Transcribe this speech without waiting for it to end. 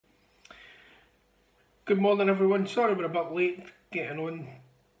Good morning everyone, sorry we're a bit late getting on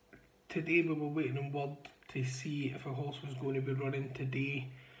today. We were waiting on word to see if a horse was going to be running today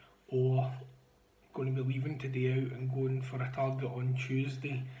or going to be leaving today out and going for a target on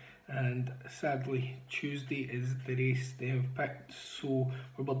Tuesday, and sadly Tuesday is the race they have picked, so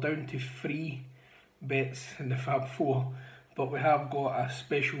we were down to 3 bets in the Fab 4, but we have got a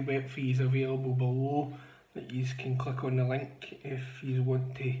special bet for you available below that you can click on the link if you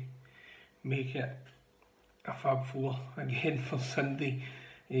want to make it a Fab 4 again for Sunday.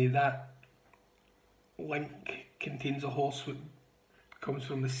 That link contains a horse that comes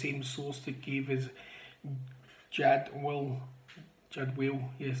from the same source that gave us Jadwal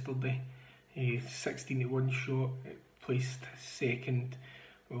yesterday. 16 to 1 shot, it placed second.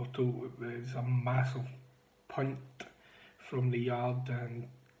 We were told it was a massive punt from the yard, and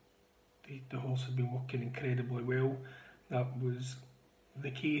the horse has been working incredibly well. That was the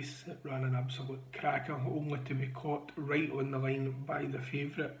case. It ran an absolute cracker, only to be caught right on the line by the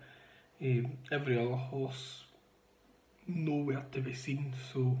favourite. Every other horse nowhere to be seen,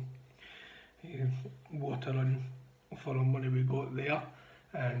 so what a run for our money we got there.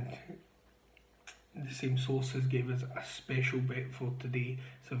 And the same sources gave us a special bet for today.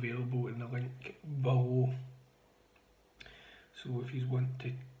 It's available in the link below, so if you want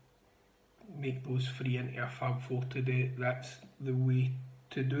to make those 3 into a Fab 4 today, that's the way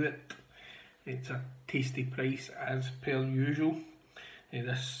to do it. It's a tasty price as per usual.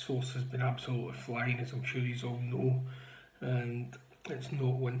 This source has been absolutely flying, as I'm sure you all know, and it's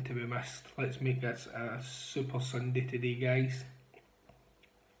not one to be missed. Let's make this a super Sunday today, guys.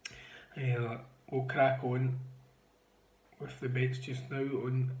 We'll crack on with the bets just now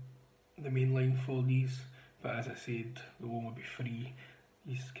on the main line for these, but as I said, they'll only be free.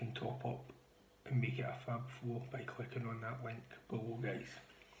 You can top up and make it a Fab 4 by clicking on that link below, guys.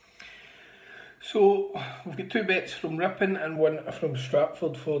 So we've got 2 bets from Ripon and 1 from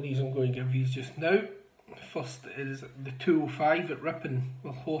Stratford for these. I'm going to give these just now. First is the 205 at Ripon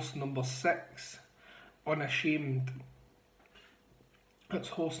with horse number 6, Unashamed. That's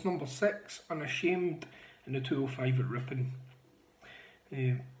horse number 6, Unashamed, in the 205 at Ripon.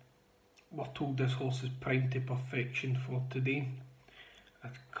 We're told this horse is primed to perfection for today. I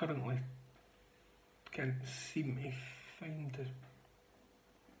currently can't seem to find the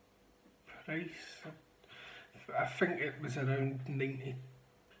price. I think it was around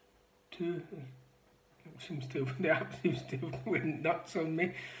 92. It seems to have, the app seems to have went nuts on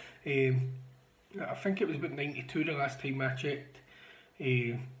me. I think it was about 92 the last time I checked.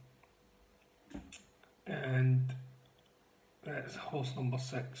 And that's horse number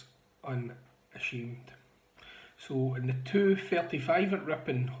 6, Unashamed. So in the 235 at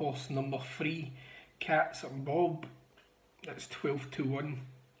Ripon, horse number 3, Cats and Bob, that's 12 to 1.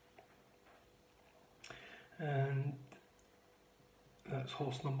 And that's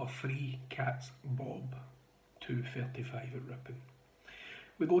horse number 3, Cats and Bob, 235 at Ripon.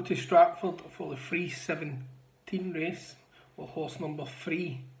 We go to Stratford for the 317 race with horse number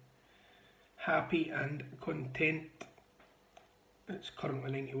 3, Happy and Content. It's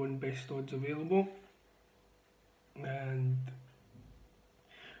currently 91 best odds available, and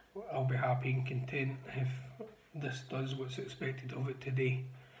I'll be happy and content if this does what's expected of it today,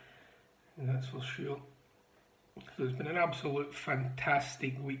 and that's for sure. So it's been an absolute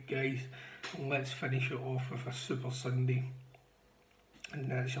fantastic week, guys, and let's finish it off with a super Sunday. And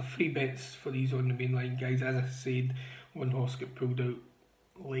that's your 3 bets for these on the main line, guys. As I said, 1 horse got pulled out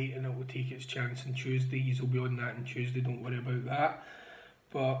late and it will take its chance on Tuesday. You'll be on that on Tuesday, don't worry about that.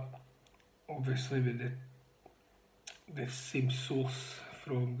 But obviously with the same source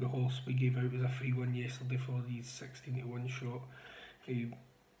from the horse we gave out as a free one yesterday for these 16 to 1 shot, I'm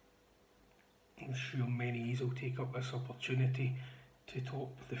sure many will take up this opportunity to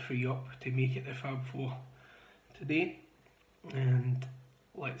top the 3 up to make it the Fab 4 today. And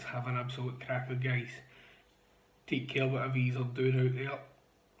let's have an absolute cracker, guys. Take care whatever you are doing out there.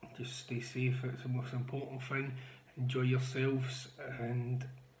 Just stay safe, it's the most important thing. Enjoy yourselves, and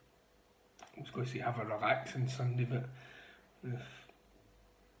I was going to say have a relaxing Sunday, but with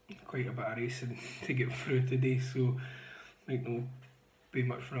quite a bit of racing to get through today, so might not be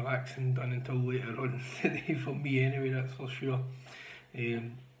much relaxing done until later on today for me anyway, that's for sure.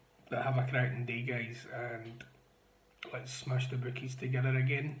 But have a cracking day, guys, and let's smash the bookies together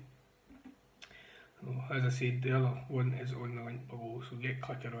again. As I said, the other one is on the link below, so get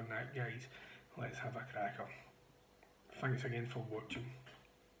clicking on that, guys. Let's have a cracker. Thanks again for watching.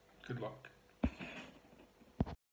 Good luck.